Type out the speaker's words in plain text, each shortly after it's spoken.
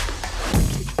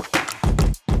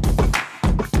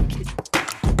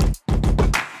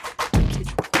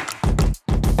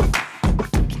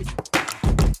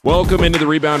Welcome into the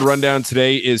Rebound Rundown.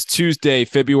 Today is Tuesday,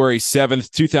 February 7th,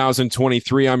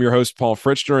 2023. I'm your host, Paul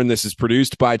Fritzner, and this is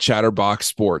produced by Chatterbox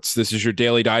Sports. This is your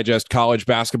daily digest college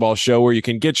basketball show where you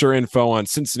can get your info on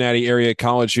Cincinnati area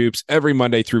college hoops every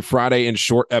Monday through Friday in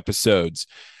short episodes.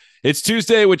 It's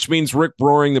Tuesday, which means Rick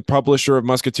Broering, the publisher of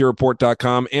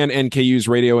MusketeerReport.com and NKU's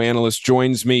radio analyst,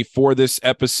 joins me for this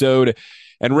episode.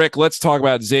 And Rick, let's talk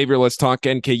about Xavier, let's talk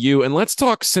NKU, and let's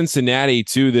talk Cincinnati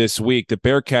too this week. The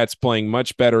Bearcats playing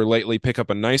much better lately, pick up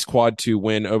a nice quad 2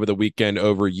 win over the weekend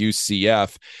over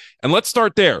UCF. And let's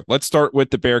start there. Let's start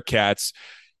with the Bearcats.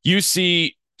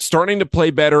 UC starting to play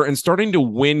better and starting to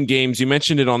win games. You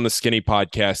mentioned it on the Skinny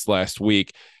podcast last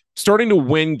week. Starting to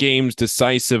win games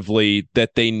decisively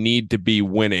that they need to be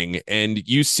winning. And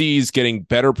UC is getting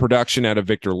better production out of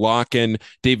Victor Locken.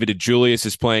 David DeJulius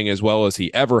is playing as well as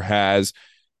he ever has.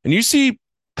 And UC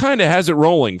kind of has it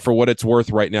rolling for what it's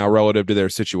worth right now relative to their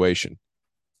situation.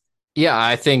 Yeah,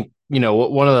 I think,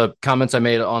 one of the comments I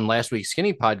made on last week's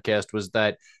Skinny podcast was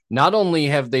that not only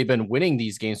have they been winning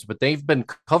these games, but they've been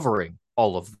covering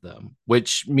all of them,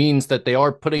 which means that they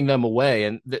are putting them away.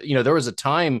 And, there was a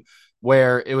time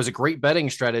where it was a great betting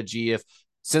strategy. If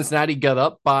Cincinnati got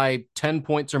up by 10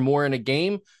 points or more in a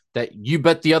game, that you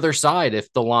bet the other side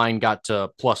if the line got to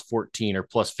plus 14 or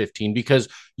plus 15, because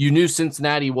you knew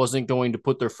Cincinnati wasn't going to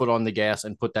put their foot on the gas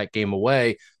and put that game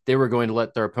away. They were going to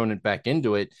let their opponent back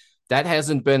into it. That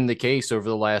hasn't been the case over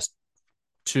the last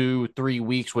 2-3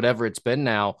 weeks, whatever it's been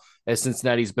now, as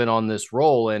Cincinnati's been on this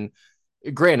roll. And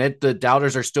granted, the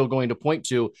doubters are still going to point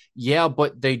to,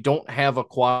 but they don't have a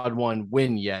quad 1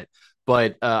 win yet.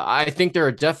 But I think there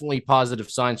are definitely positive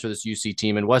signs for this UC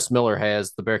team, and Wes Miller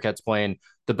has the Bearcats playing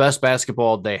the best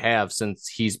basketball they have since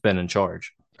he's been in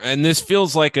charge. And this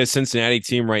feels like a Cincinnati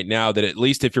team right now that, at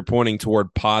least if you're pointing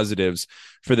toward positives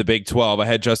for the Big 12, I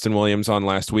had Justin Williams on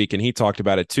last week and he talked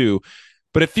about it too,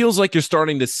 but it feels like you're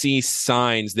starting to see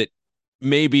signs that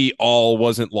maybe all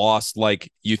wasn't lost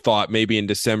like you thought maybe in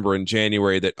December and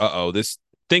January, that,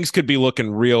 things could be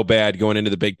looking real bad going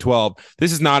into the Big 12.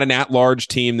 This is not an at-large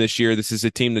team this year. This is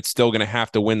a team that's still going to have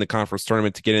to win the conference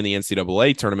tournament to get in the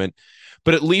NCAA tournament.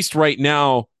 But at least right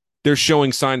now, they're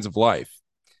showing signs of life.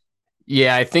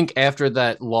 Yeah, I think after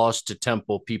that loss to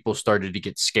Temple, people started to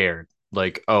get scared.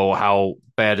 Like, oh, how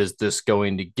bad is this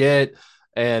going to get?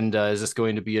 And is this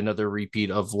going to be another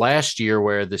repeat of last year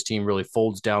where this team really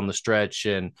folds down the stretch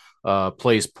and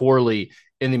plays poorly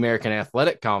in the American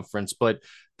Athletic Conference? But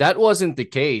that wasn't the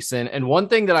case. And one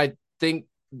thing that I think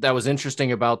that was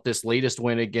interesting about this latest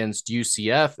win against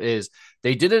UCF is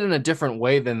they did it in a different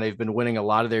way than they've been winning a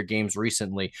lot of their games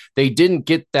recently. They didn't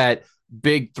get that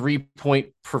big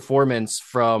 3-point performance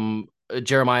from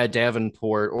Jeremiah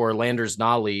Davenport or Landers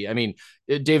Nolly. I mean,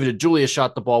 David DeJulius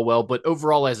shot the ball well, but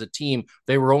overall as a team,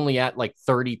 they were only at like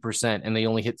 30% and they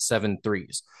only hit 7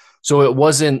 threes. So it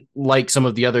wasn't like some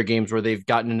of the other games where they've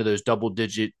gotten into those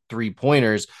double-digit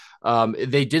 3-pointers.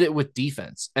 They did it with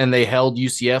defense and they held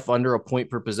UCF under a point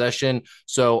per possession.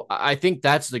 So I think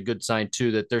that's the good sign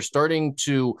too, that they're starting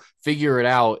to figure it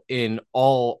out in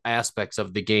all aspects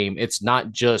of the game. It's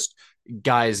not just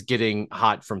guys getting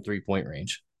hot from 3-point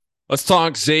range. Let's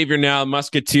talk Xavier now.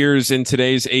 Musketeers in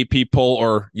today's AP poll,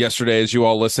 or yesterday as you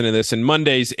all listen to this, in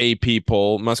Monday's AP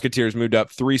poll, Musketeers moved up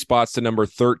 3 spots to number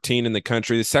 13 in the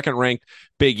country. The second-ranked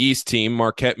Big East team,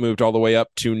 Marquette, moved all the way up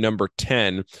to number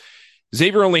 10.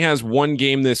 Xavier only has 1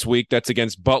 game this week. That's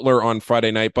against Butler on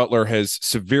Friday night. Butler has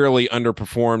severely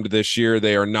underperformed this year.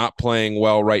 They are not playing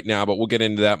well right now, but we'll get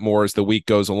into that more as the week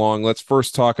goes along. Let's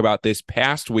first talk about this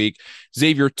past week.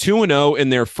 Xavier 2-0 in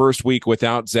their first week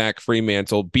without Zach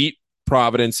Freemantle, beat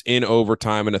Providence in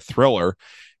overtime in a thriller,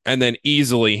 and then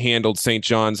easily handled St.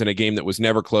 John's in a game that was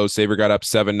never close. Xavier got up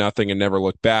 7-0 and never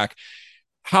looked back.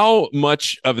 How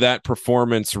much of that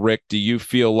performance, Rick, do you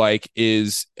feel like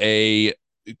is a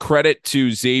credit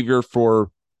to Xavier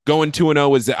for going 2-0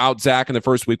 without Zach in the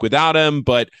first week without him,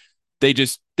 but they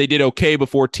did okay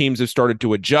before teams have started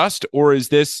to adjust? Or is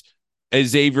this a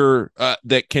Xavier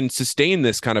that can sustain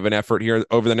this kind of an effort here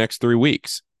over the next 3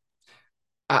 weeks?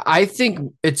 I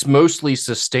think it's mostly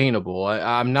sustainable.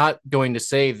 I'm not going to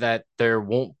say that there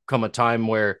won't come a time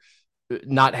where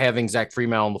not having Zach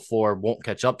Freeman on the floor won't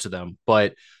catch up to them,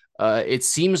 but it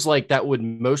seems like that would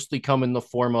mostly come in the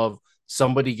form of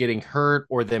somebody getting hurt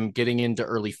or them getting into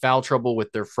early foul trouble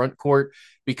with their front court,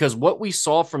 because what we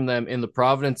saw from them in the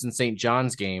Providence and St.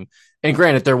 John's game, and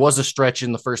granted, there was a stretch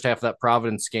in the first half of that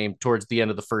Providence game towards the end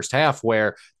of the first half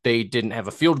where they didn't have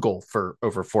a field goal for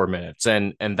over 4 minutes.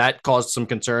 And that caused some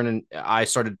concern. And I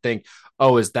started to think,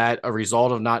 oh, is that a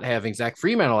result of not having Zach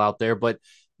Freemantle out there? But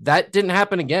that didn't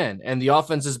happen again. And the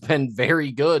offense has been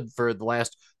very good for the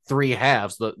last three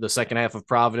halves, the second half of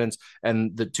Providence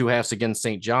and the two halves against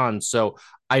St. John's. So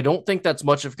I don't think that's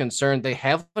much of a concern. They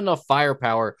have enough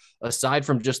firepower aside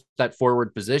from just that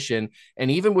forward position. And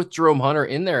even with Jerome Hunter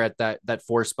in there at that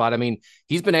four spot, I mean,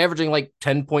 he's been averaging like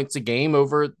 10 points a game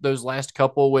over those last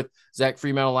couple with Zach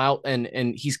Freemantle out,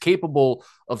 and he's capable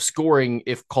of scoring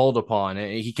if called upon.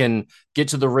 He can get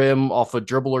to the rim off a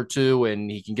dribble or two, and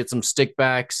he can get some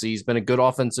stickbacks. He's been a good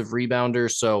offensive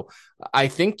rebounder. So I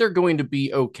think they're going to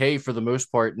be okay for the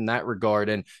most part in that regard.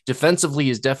 And defensively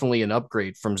is definitely an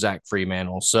upgrade from Zach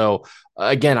Freemantle. So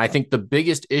again, I think the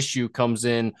biggest issue comes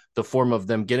in the form of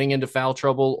them getting into foul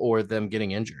trouble or them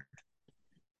getting injured.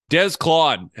 Des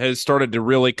Claude has started to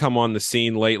really come on the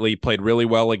scene lately, played really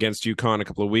well against UConn a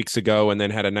couple of weeks ago, and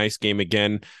then had a nice game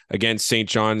again against St.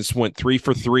 John's, went 3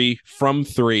 for 3 from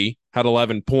 3, had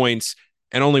 11 points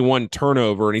and only one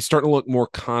turnover, and he's starting to look more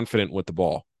confident with the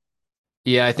ball.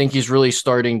 Yeah, I think he's really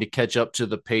starting to catch up to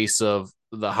the pace of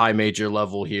the high major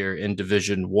level here in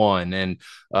Division One, and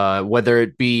whether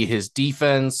it be his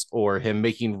defense or him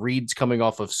making reads coming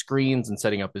off of screens and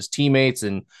setting up his teammates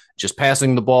and just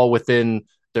passing the ball within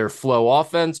their flow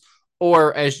offense,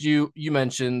 or as you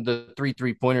mentioned, the 3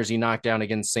 3-pointers he knocked down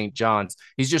against St. John's,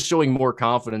 he's just showing more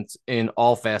confidence in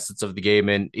all facets of the game,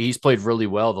 and he's played really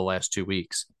well the last 2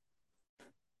 weeks.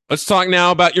 Let's talk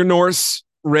now about your Norse,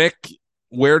 Rick.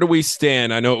 Where do we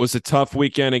stand? I know it was a tough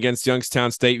weekend against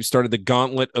Youngstown State. You started the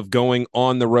gauntlet of going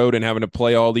on the road and having to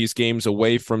play all these games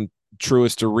away from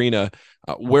Truist Arena.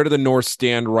 Where do the Norse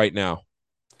stand right now?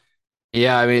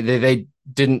 Yeah, I mean, they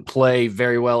didn't play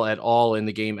very well at all in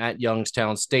the game at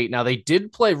Youngstown State. Now, they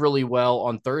did play really well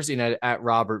on Thursday night at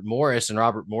Robert Morris, and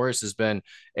Robert Morris has been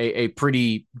a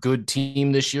pretty good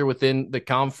team this year within the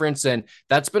conference, and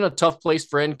that's been a tough place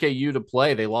for NKU to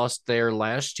play. They lost there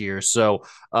last year, so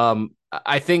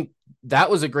I think that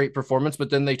was a great performance, but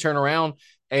then they turn around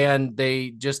and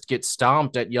they just get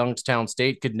stomped at Youngstown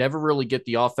State, could never really get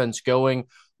the offense going.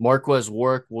 Marquez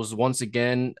Warwick was once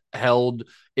again held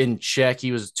in check.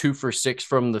 He was 2 for 6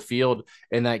 from the field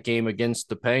in that game against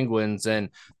the Penguins. And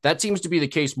that seems to be the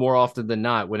case more often than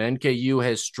not. When NKU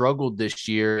has struggled this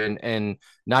year and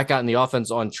not gotten the offense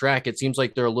on track, it seems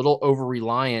like they're a little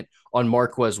over-reliant on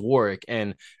Marquez Warwick.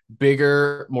 And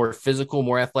bigger, more physical,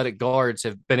 more athletic guards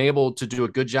have been able to do a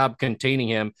good job containing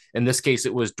him. In this case,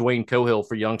 it was Dwayne Cohill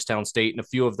for Youngstown State and a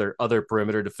few of their other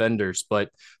perimeter defenders. But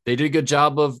they did a good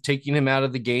job of taking him out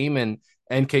of the game, and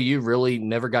NKU really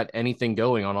never got anything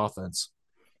going on offense.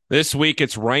 This week,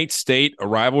 it's Wright State, a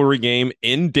rivalry game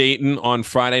in Dayton on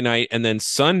Friday night, and then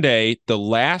Sunday, the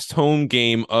last home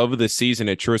game of the season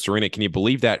at Truist Arena. Can you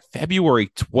believe that? February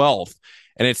 12th,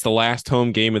 and it's the last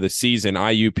home game of the season,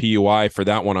 IUPUI, for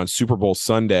that one on Super Bowl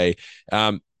Sunday.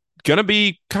 Going to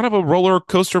be kind of a roller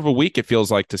coaster of a week, it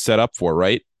feels like, to set up for,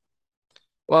 right?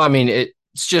 Well, I mean,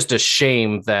 it's just a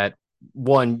shame that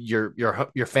one,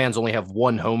 your fans only have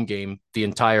one home game the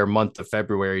entire month of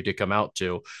February to come out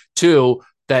to. Two,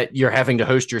 that you're having to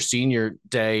host your senior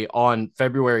day on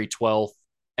February 12th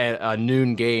at a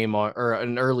noon game or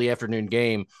an early afternoon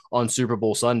game on Super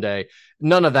Bowl Sunday.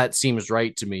 None of that seems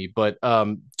right to me. But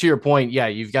to your point, yeah,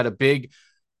 you've got a big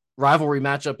rivalry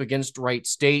matchup against Wright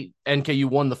State. NKU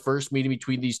won the first meeting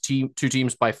between these two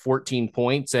teams by 14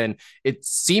 points, and it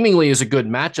seemingly is a good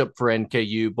matchup for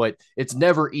NKU, but it's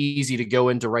never easy to go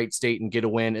into Wright State and get a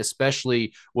win,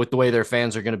 especially with the way their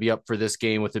fans are going to be up for this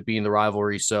game with it being the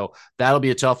rivalry. So that'll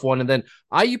be a tough one. And then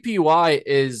IUPUI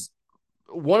is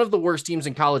one of the worst teams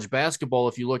in college basketball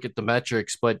if you look at the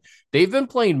metrics, but they've been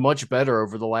playing much better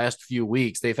over the last few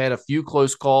weeks. They've had a few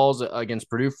close calls against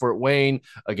Purdue, Fort Wayne,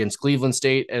 against Cleveland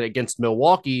State, and against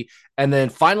Milwaukee. And then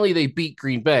finally they beat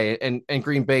Green Bay, and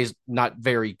Green Bay's not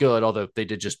very good, although they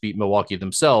did just beat Milwaukee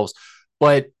themselves.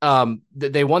 But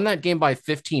they won that game by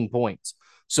 15 points.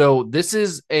 So this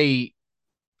is a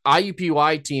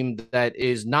IUPUI team that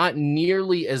is not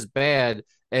nearly as bad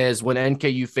as when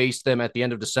NKU faced them at the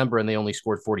end of December and they only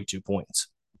scored 42 points.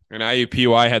 And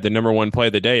IUPUI had the number one play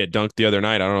of the day at Dunk the other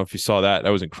night. I don't know if you saw that.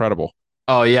 That was incredible.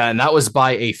 Oh, yeah, and that was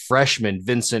by a freshman,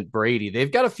 Vincent Brady. They've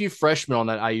got a few freshmen on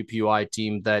that IUPUI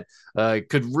team that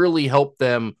could really help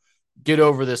them get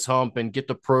over this hump and get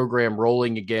the program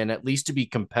rolling again, at least to be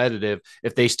competitive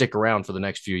if they stick around for the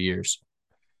next few years.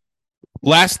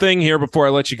 Last thing here before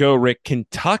I let you go, Rick,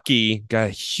 Kentucky got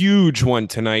a huge one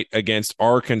tonight against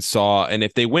Arkansas. And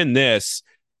if they win this,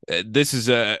 this is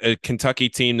a Kentucky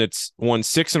team that's won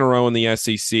 6 in a row in the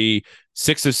SEC,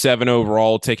 6 of 7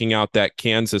 overall, taking out that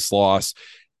Kansas loss.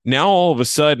 Now, all of a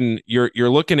sudden, you're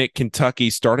looking at Kentucky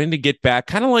starting to get back,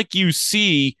 kind of like you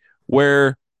see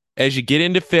where As you get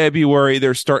into February,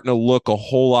 they're starting to look a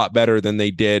whole lot better than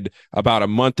they did about a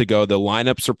month ago. The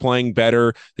lineups are playing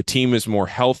better. The team is more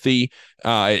healthy.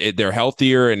 They're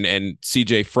healthier, and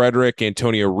CJ Frederick,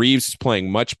 Antonio Reeves is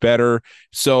playing much better.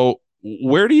 So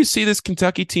where do you see this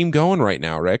Kentucky team going right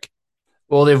now, Rick?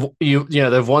 Well,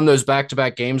 they've won those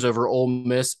back-to-back games over Ole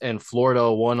Miss and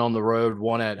Florida, one on the road,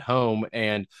 one at home.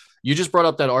 And you just brought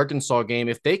up that Arkansas game.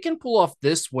 If they can pull off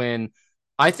this win,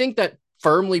 I think that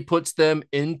firmly puts them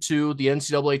into the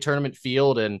NCAA tournament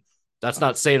field. And that's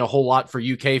not saying a whole lot for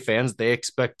UK fans. They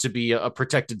expect to be a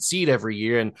protected seed every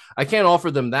year. And I can't offer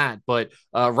them that. But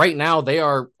right now, they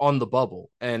are on the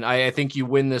bubble. And I think you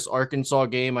win this Arkansas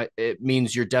game, it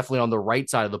means you're definitely on the right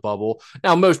side of the bubble.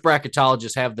 Now, most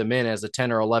bracketologists have them in as a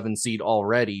 10 or 11 seed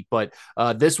already. But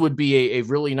this would be a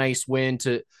really nice win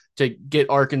to get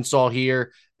Arkansas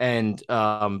here. And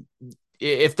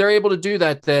if they're able to do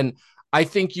that, then I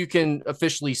think you can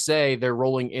officially say they're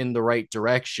rolling in the right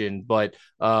direction. But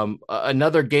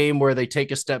another game where they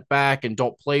take a step back and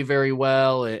don't play very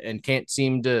well and can't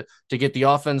seem to get the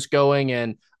offense going.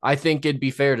 And I think it'd be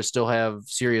fair to still have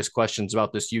serious questions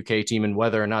about this UK team and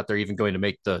whether or not they're even going to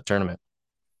make the tournament.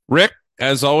 Rick,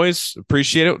 as always,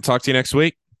 appreciate it. We'll talk to you next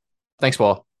week. Thanks,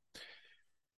 Paul.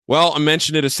 Well, I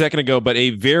mentioned it a second ago, but a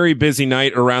very busy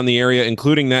night around the area,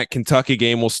 including that Kentucky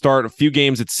game. We'll start a few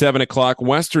games at 7 o'clock.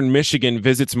 Western Michigan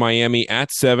visits Miami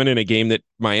at 7 in a game that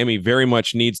Miami very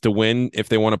much needs to win if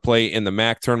they want to play in the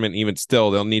MAC tournament. Even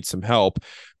still, they'll need some help.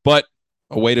 But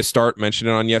a way to start, mentioned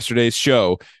it on yesterday's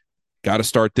show, got to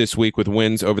start this week with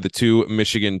wins over the two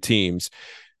Michigan teams.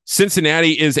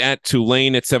 Cincinnati is at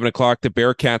Tulane at 7 o'clock. The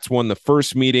Bearcats won the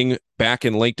first meeting back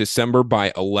in late December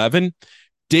by 11.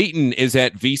 Dayton is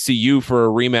at VCU for a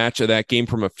rematch of that game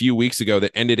from a few weeks ago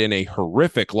that ended in a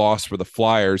horrific loss for the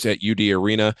Flyers at UD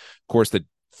Arena. Of course, the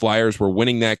Flyers were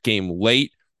winning that game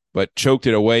late, but choked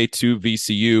it away to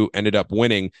VCU, ended up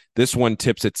winning. This one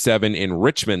tips at 7 in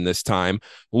Richmond this time.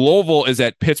 Louisville is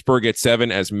at Pittsburgh at 7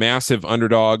 as massive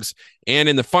underdogs. And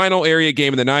in the final area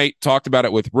game of the night, talked about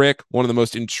it with Rick, one of the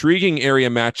most intriguing area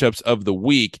matchups of the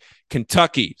week.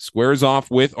 Kentucky squares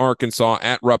off with Arkansas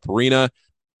at Rupp Arena.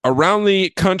 Around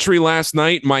the country last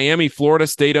night, Miami, Florida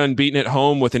stayed unbeaten at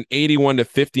home with an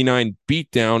 81-59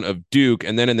 beatdown of Duke.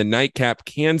 And then in the nightcap,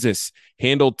 Kansas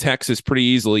handled Texas pretty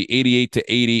easily,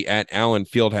 88-80 at Allen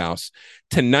Fieldhouse.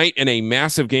 Tonight, in a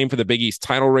massive game for the Big East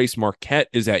title race, Marquette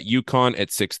is at UConn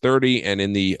at 6:30. And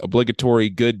in the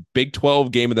obligatory good Big 12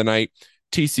 game of the night,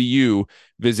 TCU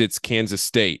visits Kansas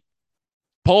State.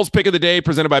 Paul's pick of the day,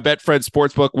 presented by BetFred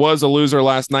Sportsbook, was a loser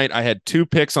last night. I had two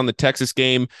picks on the Texas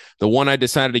game. The one I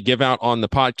decided to give out on the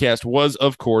podcast was,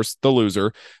 of course, the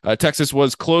loser. Texas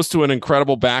was close to an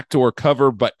incredible backdoor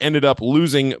cover, but ended up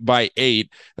losing by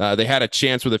 8. They had a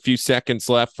chance with a few seconds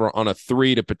left on a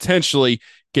 3 to potentially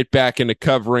get back into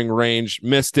covering range,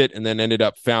 missed it, and then ended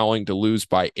up fouling to lose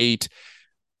by 8.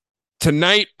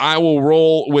 Tonight, I will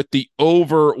roll with the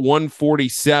over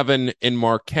 147 in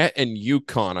Marquette and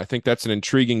UConn. I think that's an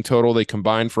intriguing total. They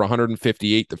combined for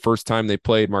 158 the first time they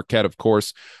played. Marquette, of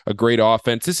course, a great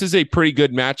offense. This is a pretty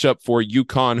good matchup for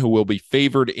UConn, who will be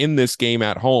favored in this game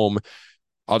at home.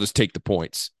 I'll just take the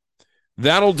points.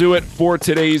 That'll do it for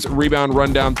today's Rebound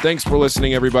Rundown. Thanks for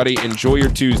listening, everybody. Enjoy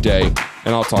your Tuesday,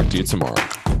 and I'll talk to you tomorrow.